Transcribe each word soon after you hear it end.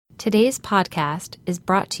Today's podcast is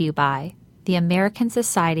brought to you by the American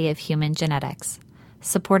Society of Human Genetics,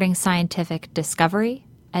 supporting scientific discovery,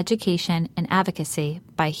 education, and advocacy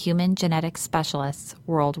by human genetics specialists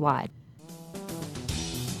worldwide.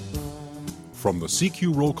 From the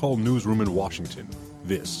CQ Roll Call Newsroom in Washington,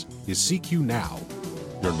 this is CQ Now,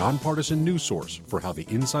 your nonpartisan news source for how the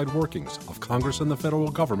inside workings of Congress and the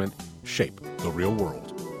federal government shape the real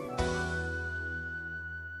world.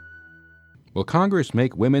 Will Congress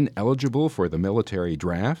make women eligible for the military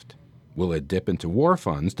draft? Will it dip into war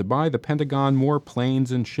funds to buy the Pentagon more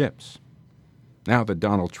planes and ships? Now that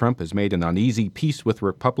Donald Trump has made an uneasy peace with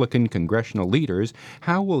Republican congressional leaders,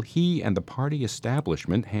 how will he and the party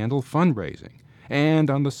establishment handle fundraising? And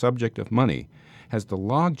on the subject of money, has the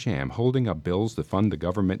logjam holding up bills to fund the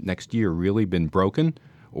government next year really been broken?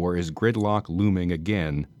 Or is gridlock looming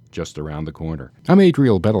again just around the corner? I'm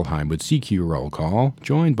Adriel Bettelheim with CQ Roll Call,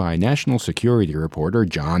 joined by national security reporter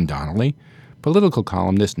John Donnelly, political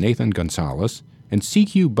columnist Nathan Gonzalez, and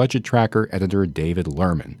CQ budget tracker editor David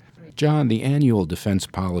Lerman. John, the annual defense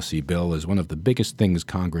policy bill is one of the biggest things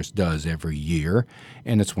Congress does every year,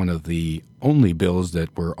 and it's one of the only bills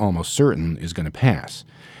that we're almost certain is going to pass.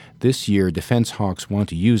 This year, defense hawks want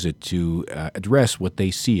to use it to address what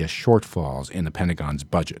they see as shortfalls in the Pentagon's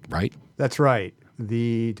budget, right? That's right.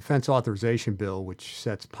 The Defense Authorization Bill, which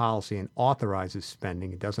sets policy and authorizes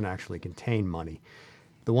spending, it doesn't actually contain money.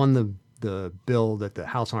 The bill that the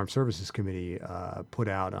House Armed Services Committee put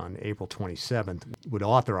out on April 27th would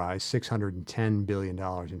authorize $610 billion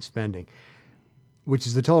in spending, which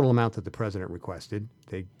is the total amount that the president requested.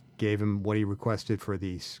 They gave him what he requested for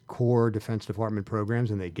these core Defense Department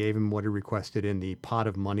programs, and they gave him what he requested in the pot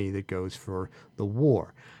of money that goes for the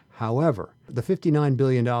war. However, the $59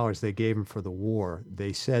 billion they gave him for the war,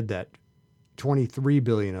 they said that $23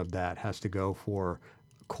 billion of that has to go for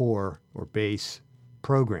core or base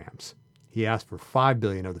programs. He asked for $5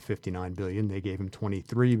 billion of the $59 billion. They gave him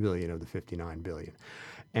 $23 billion of the $59 billion.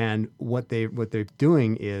 And what they're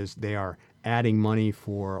doing is they are adding money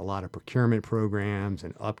for a lot of procurement programs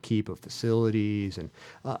and upkeep of facilities and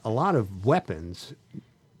a lot of weapons,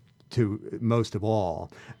 to most of all,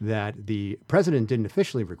 that the president didn't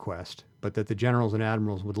officially request, but that the generals and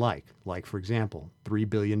admirals would like, for example, $3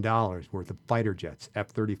 billion worth of fighter jets,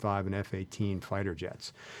 F-35 and F-18 fighter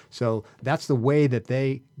jets. So that's the way that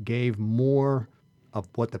they gave more of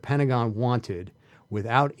what the Pentagon wanted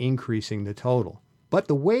without increasing the total. But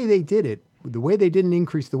the way they did it, the way they didn't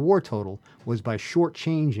increase the war total, was by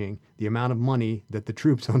shortchanging the amount of money that the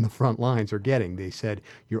troops on the front lines are getting. They said,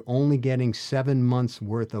 you're only getting 7 months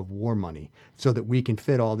worth of war money so that we can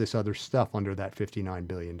fit all this other stuff under that $59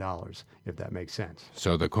 billion, if that makes sense.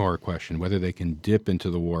 So the core question, whether they can dip into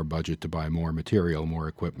the war budget to buy more material, more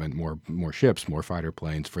equipment, more ships, more fighter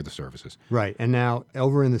planes for the services. Right. And now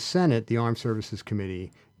over in the Senate, the Armed Services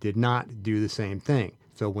Committee did not do the same thing.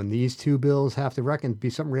 So when these two bills have to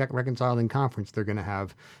reconciled in conference, they're going to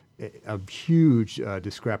have a huge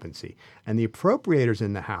discrepancy. And the appropriators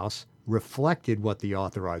in the House reflected what the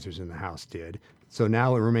authorizers in the House did. So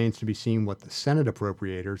now it remains to be seen what the Senate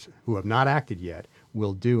appropriators, who have not acted yet,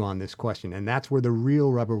 will do on this question. And that's where the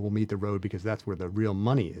real rubber will meet the road, because that's where the real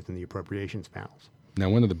money is, in the appropriations panels. Now,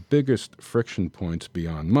 one of the biggest friction points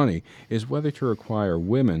beyond money is whether to require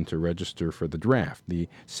women to register for the draft. The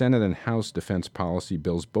Senate and House defense policy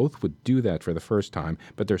bills both would do that for the first time,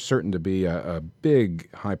 but there's certain to be a big,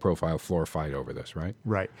 high-profile floor fight over this, right?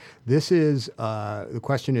 Right. This is, the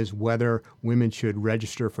question is whether women should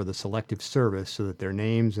register for the Selective Service so that their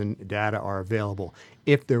names and data are available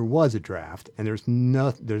if there was a draft, and there's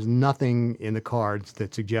nothing in the cards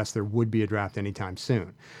that suggests there would be a draft anytime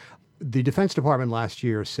soon. The Defense Department last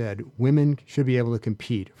year said women should be able to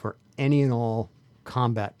compete for any and all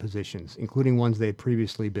combat positions, including ones they had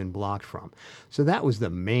previously been blocked from. So that was the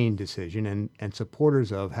main decision, and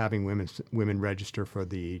supporters of having women register for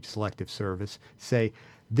the Selective Service say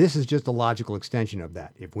this is just a logical extension of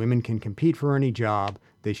that. If women can compete for any job,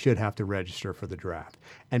 they should have to register for the draft.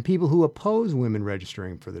 And people who oppose women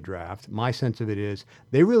registering for the draft, my sense of it is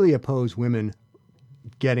they really oppose women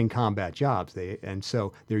getting combat jobs. And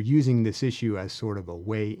so they're using this issue as sort of a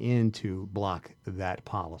way in to block that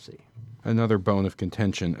policy. Another bone of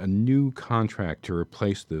contention, a new contract to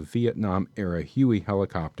replace the Vietnam-era Huey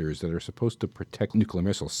helicopters that are supposed to protect nuclear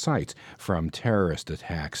missile sites from terrorist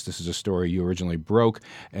attacks. This is a story you originally broke,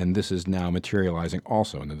 and this is now materializing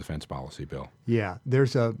also in the defense policy bill. Yeah,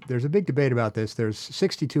 there's a big debate about this. There's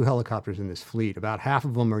 62 helicopters in this fleet. About half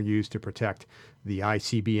of them are used to protect the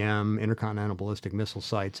ICBM, intercontinental ballistic missile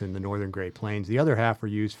sites in the northern Great Plains. The other half are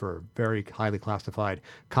used for very highly classified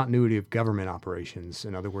continuity of government operations,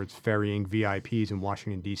 in other words, ferrying ferrying VIPs in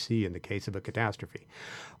Washington, D.C. in the case of a catastrophe.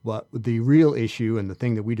 But the real issue, and the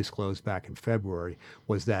thing that we disclosed back in February,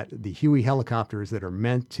 was that the Huey helicopters that are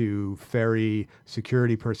meant to ferry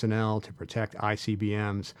security personnel to protect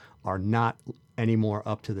ICBMs are not anymore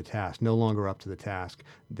up to the task, no longer up to the task.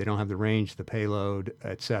 They don't have the range, the payload,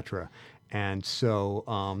 etc. And so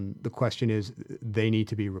the question is, they need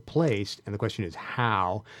to be replaced. And the question is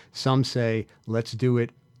how. Some say, let's do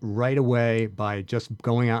it right away by just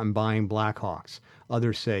going out and buying Blackhawks.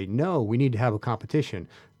 Others say, no, we need to have a competition.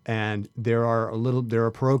 And there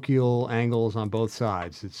are parochial angles on both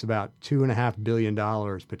sides. It's about $2.5 billion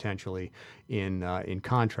potentially in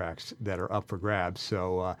contracts that are up for grabs.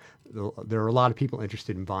 So there are a lot of people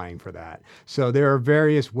interested in vying for that. So there are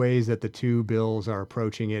various ways that the two bills are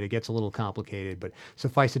approaching it. It gets a little complicated, but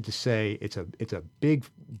suffice it to say, it's a big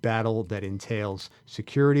battle that entails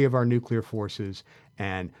security of our nuclear forces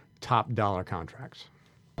and top dollar contracts.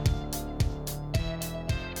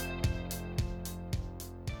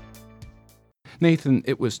 Nathan,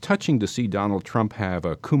 it was touching to see Donald Trump have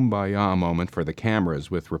a kumbaya moment for the cameras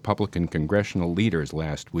with Republican congressional leaders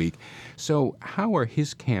last week. So how are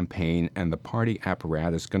his campaign and the party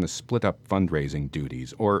apparatus going to split up fundraising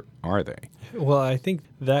duties, or are they? Well, I think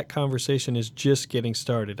that conversation is just getting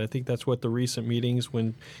started. I think that's what the recent meetings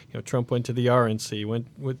when Trump went to the RNC,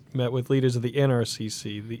 met with leaders of the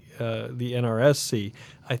NRCC, the NRSC.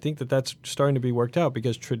 I think that's starting to be worked out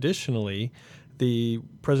because traditionally the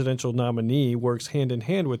presidential nominee works hand in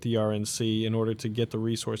hand with the RNC in order to get the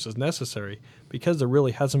resources necessary. Because there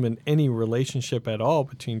really hasn't been any relationship at all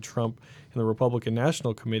between Trump and the Republican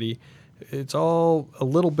National Committee, it's all a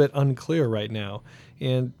little bit unclear right now.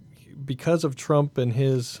 And because of Trump and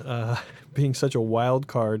his being such a wild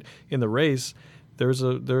card in the race, there's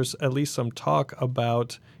at least some talk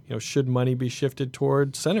about should money be shifted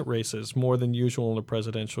toward Senate races more than usual in a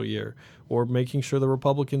presidential year, or making sure the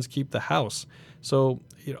Republicans keep the House. So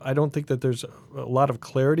I don't think that there's a lot of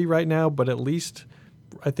clarity right now, but at least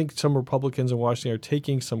I think some Republicans in Washington are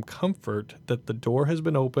taking some comfort that the door has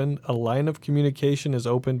been opened, a line of communication is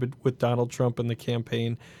open with Donald Trump and the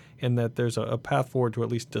campaign, and that there's a path forward to at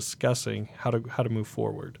least discussing how to move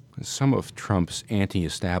forward. Some of Trump's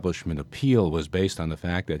anti-establishment appeal was based on the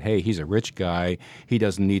fact that, hey, he's a rich guy. He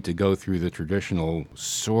doesn't need to go through the traditional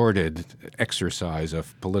sordid exercise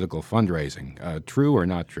of political fundraising. True or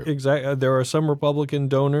not true? Exactly. There are some Republican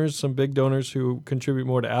donors, some big donors who contribute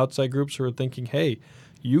more to outside groups who are thinking, hey,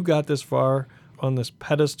 you got this far on this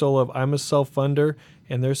pedestal of I'm a self-funder,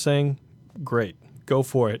 and they're saying, great. Go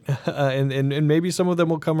for it. And maybe some of them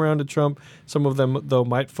will come around to Trump. Some of them, though,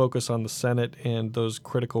 might focus on the Senate and those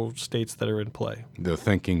critical states that are in play. The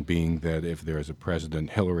thinking being that if there's a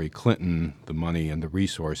President Hillary Clinton, the money and the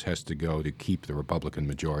resource has to go to keep the Republican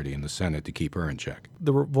majority in the Senate, to keep her in check.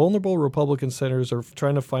 The vulnerable Republican senators are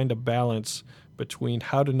trying to find a balance between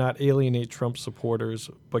how to not alienate Trump supporters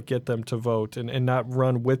but get them to vote and not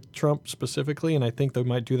run with Trump specifically. And I think they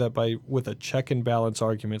might do that with a check and balance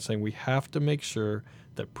argument, saying we have to make sure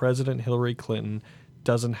that President Hillary Clinton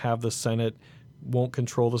doesn't have the Senate, won't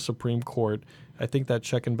control the Supreme Court. I think that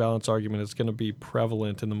check and balance argument is going to be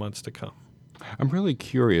prevalent in the months to come. I'm really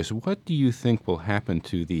curious, what do you think will happen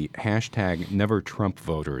to the hashtag Never Trump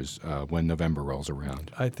voters when November rolls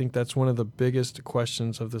around? I think that's one of the biggest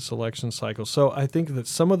questions of this election cycle. So I think that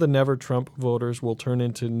some of the Never Trump voters will turn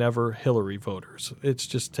into Never Hillary voters. It's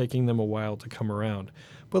just taking them a while to come around.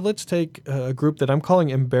 But let's take a group that I'm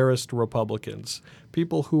calling embarrassed Republicans,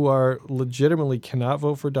 people who are legitimately cannot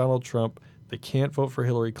vote for Donald Trump, they can't vote for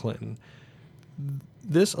Hillary Clinton.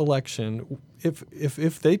 This election,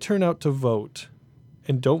 if they turn out to vote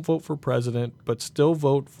and don't vote for president, but still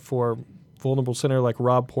vote for vulnerable senator like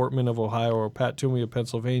Rob Portman of Ohio or Pat Toomey of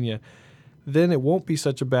Pennsylvania, then it won't be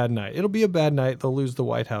such a bad night. It'll be a bad night. They'll lose the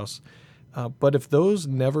White House. But if those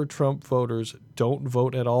Never Trump voters don't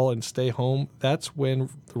vote at all and stay home, that's when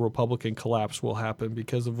the Republican collapse will happen,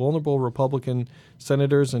 because the vulnerable Republican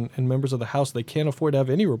senators and members of the House, they can't afford to have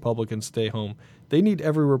any Republicans stay home. They need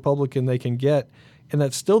every Republican they can get, and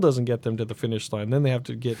that still doesn't get them to the finish line. Then they have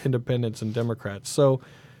to get independents and Democrats. So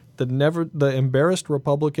the embarrassed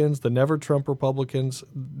Republicans, the Never Trump Republicans,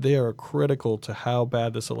 they are critical to how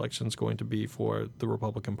bad this election is going to be for the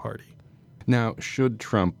Republican Party. Now, should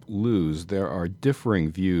Trump lose, there are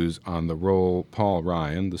differing views on the role Paul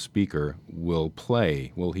Ryan, the Speaker, will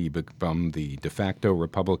play. Will he become the de facto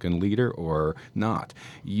Republican leader or not?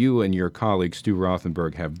 You and your colleague Stu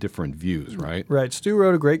Rothenberg have different views, right? Right. Stu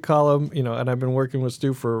wrote a great column, and I've been working with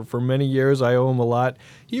Stu for many years. I owe him a lot.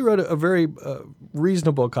 He wrote a very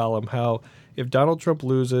reasonable column, how if Donald Trump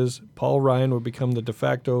loses, Paul Ryan would become the de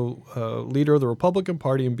facto leader of the Republican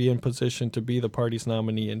Party and be in position to be the party's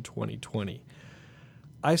nominee in 2020.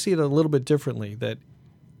 I see it a little bit differently, that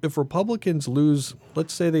if Republicans lose,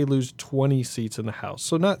 let's say they lose 20 seats in the House,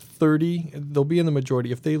 so not 30, they'll be in the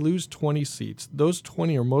majority. If they lose 20 seats, those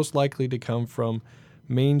 20 are most likely to come from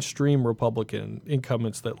mainstream Republican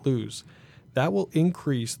incumbents that lose. That will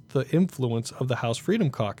increase the influence of the House Freedom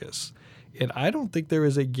Caucus. And I don't think there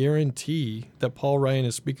is a guarantee that Paul Ryan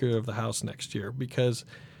is Speaker of the House next year because,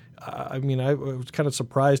 I was kind of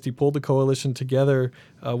surprised he pulled the coalition together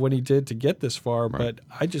when he did to get this far. Right.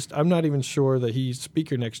 But I'm not even sure that he's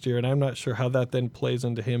Speaker next year, and I'm not sure how that then plays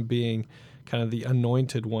into him being kind of the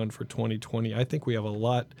anointed one for 2020. I think we have a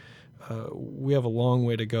long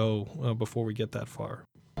way to go before we get that far.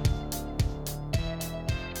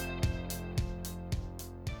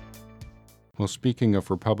 Well, speaking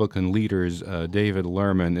of Republican leaders, David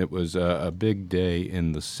Lerman, it was a big day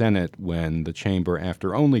in the Senate when the chamber,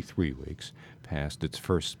 after only 3 weeks, passed its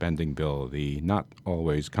first spending bill, the not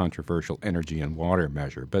always controversial energy and water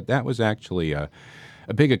measure. But that was actually a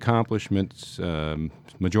big accomplishment.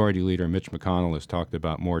 Majority Leader Mitch McConnell has talked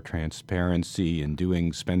about more transparency in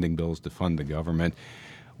doing spending bills to fund the government.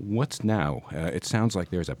 What's now? It sounds like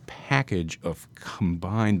there's a package of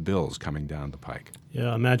combined bills coming down the pike.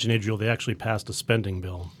 Yeah, imagine, Adriel, they actually passed a spending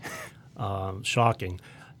bill. Shocking.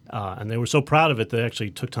 And they were so proud of it, they actually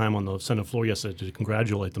took time on the Senate floor yesterday to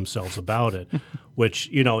congratulate themselves about it, which,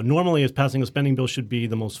 normally as passing a spending bill should be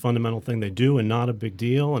the most fundamental thing they do and not a big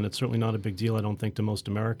deal. And it's certainly not a big deal, I don't think, to most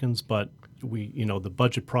Americans. But the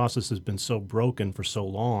budget process has been so broken for so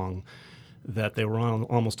long that they were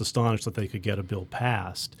almost astonished that they could get a bill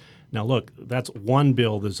passed. Now, look, that's one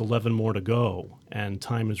bill. There's 11 more to go, and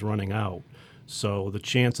time is running out. So the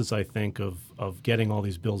chances, I think, of getting all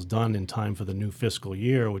these bills done in time for the new fiscal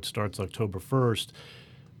year, which starts October 1st,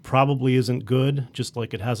 probably isn't good, just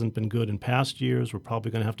like it hasn't been good in past years. We're probably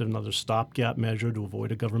going to have another stopgap measure to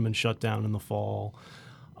avoid a government shutdown in the fall.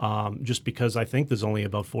 Just because I think there's only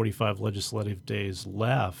about 45 legislative days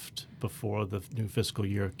left before the new fiscal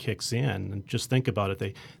year kicks in. And just think about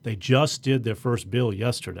it. They just did their first bill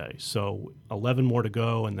yesterday. So 11 more to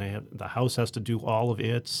go, and the House has to do all of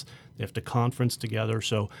its. They have to conference together.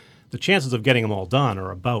 So the chances of getting them all done are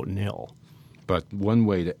about nil. But one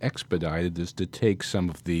way to expedite it is to take some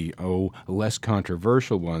of the less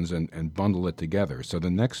controversial ones and bundle it together. So the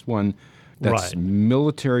next one, that's right.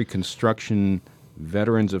 Military construction,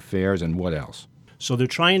 Veterans Affairs, and what else? So they're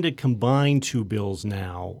trying to combine two bills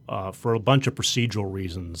now for a bunch of procedural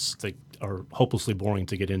reasons that are hopelessly boring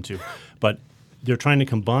to get into. But they're trying to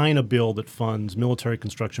combine a bill that funds military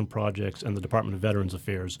construction projects and the Department of Veterans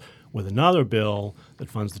Affairs with another bill that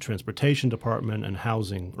funds the Transportation Department and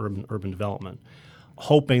Housing, Urban Development,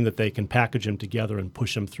 hoping that they can package them together and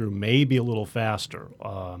push them through maybe a little faster.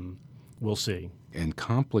 We'll see. And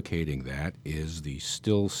complicating that is the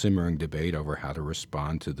still simmering debate over how to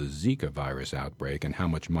respond to the Zika virus outbreak and how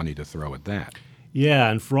much money to throw at that. Yeah,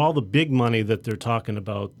 and for all the big money that they're talking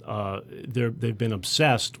about, they've been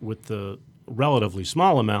obsessed with the relatively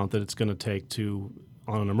small amount that it's going to take to,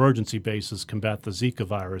 on an emergency basis, combat the Zika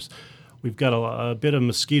virus. We've got a bit of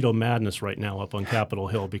mosquito madness right now up on Capitol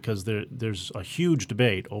Hill because there's a huge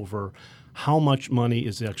debate over how much money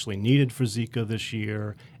is actually needed for Zika this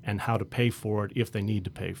year and how to pay for it if they need to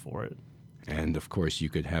pay for it. And, of course, you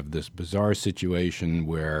could have this bizarre situation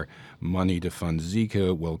where money to fund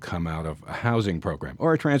Zika will come out of a housing program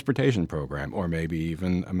or a transportation program or maybe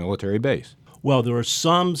even a military base. Well, there are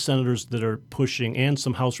some senators that are pushing and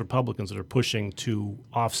some House Republicans that are pushing to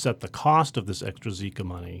offset the cost of this extra Zika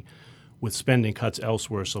money with spending cuts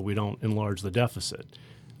elsewhere so we don't enlarge the deficit.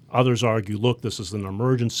 Others argue, look, this is an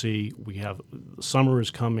emergency. Summer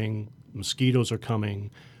is coming. Mosquitoes are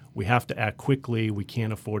coming. We have to act quickly. We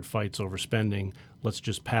can't afford fights over spending. Let's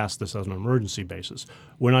just pass this on an emergency basis.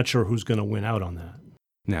 We're not sure who's going to win out on that.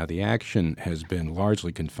 Now, the action has been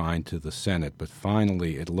largely confined to the Senate, but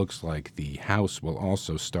finally it looks like the House will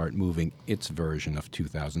also start moving its version of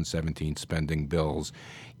 2017 spending bills,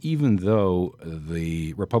 even though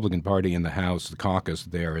the Republican Party in the House, the caucus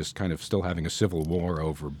there, is kind of still having a civil war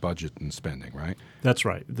over budget and spending, right? That's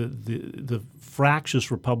right. The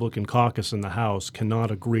fractious Republican caucus in the House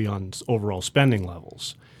cannot agree on overall spending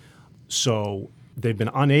levels. So they've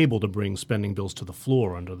been unable to bring spending bills to the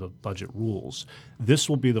floor under the budget rules. This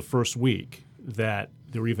will be the first week that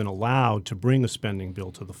they're even allowed to bring a spending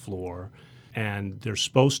bill to the floor, and they're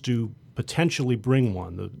supposed to potentially bring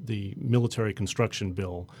one. The military construction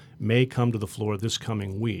bill may come to the floor this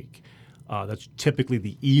coming week. That's typically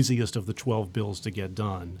the easiest of the 12 bills to get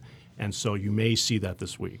done, and so you may see that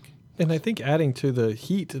this week. And I think adding to the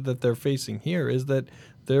heat that they're facing here is that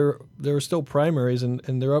there are still primaries and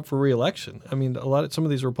they're up for re-election. I mean, some of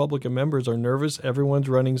these Republican members are nervous. Everyone's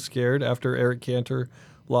running scared after Eric Cantor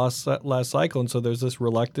lost last cycle, and so there's this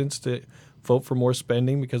reluctance to vote for more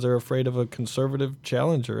spending because they're afraid of a conservative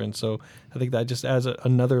challenger. And so I think that just adds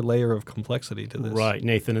another layer of complexity to this. Right,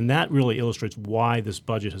 Nathan. And that really illustrates why this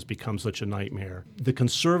budget has become such a nightmare. The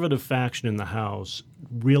conservative faction in the House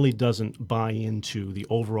really doesn't buy into the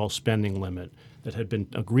overall spending limit that had been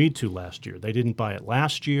agreed to last year. They didn't buy it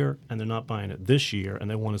last year, and they're not buying it this year, and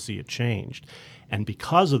they want to see it changed. And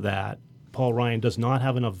because of that, Paul Ryan does not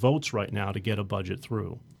have enough votes right now to get a budget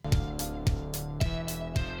through.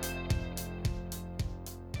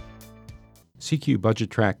 CQ Budget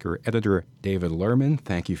Tracker editor David Lerman,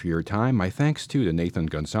 thank you for your time. My thanks too to Nathan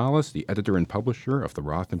Gonzalez, the editor and publisher of the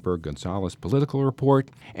Rothenberg-Gonzalez Political Report,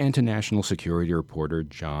 and to national security reporter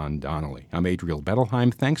John Donnelly. I'm Adriel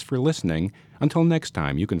Bettelheim. Thanks for listening. Until next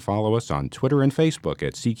time, you can follow us on Twitter and Facebook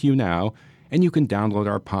at CQ Now, and you can download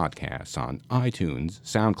our podcasts on iTunes,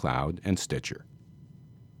 SoundCloud, and Stitcher.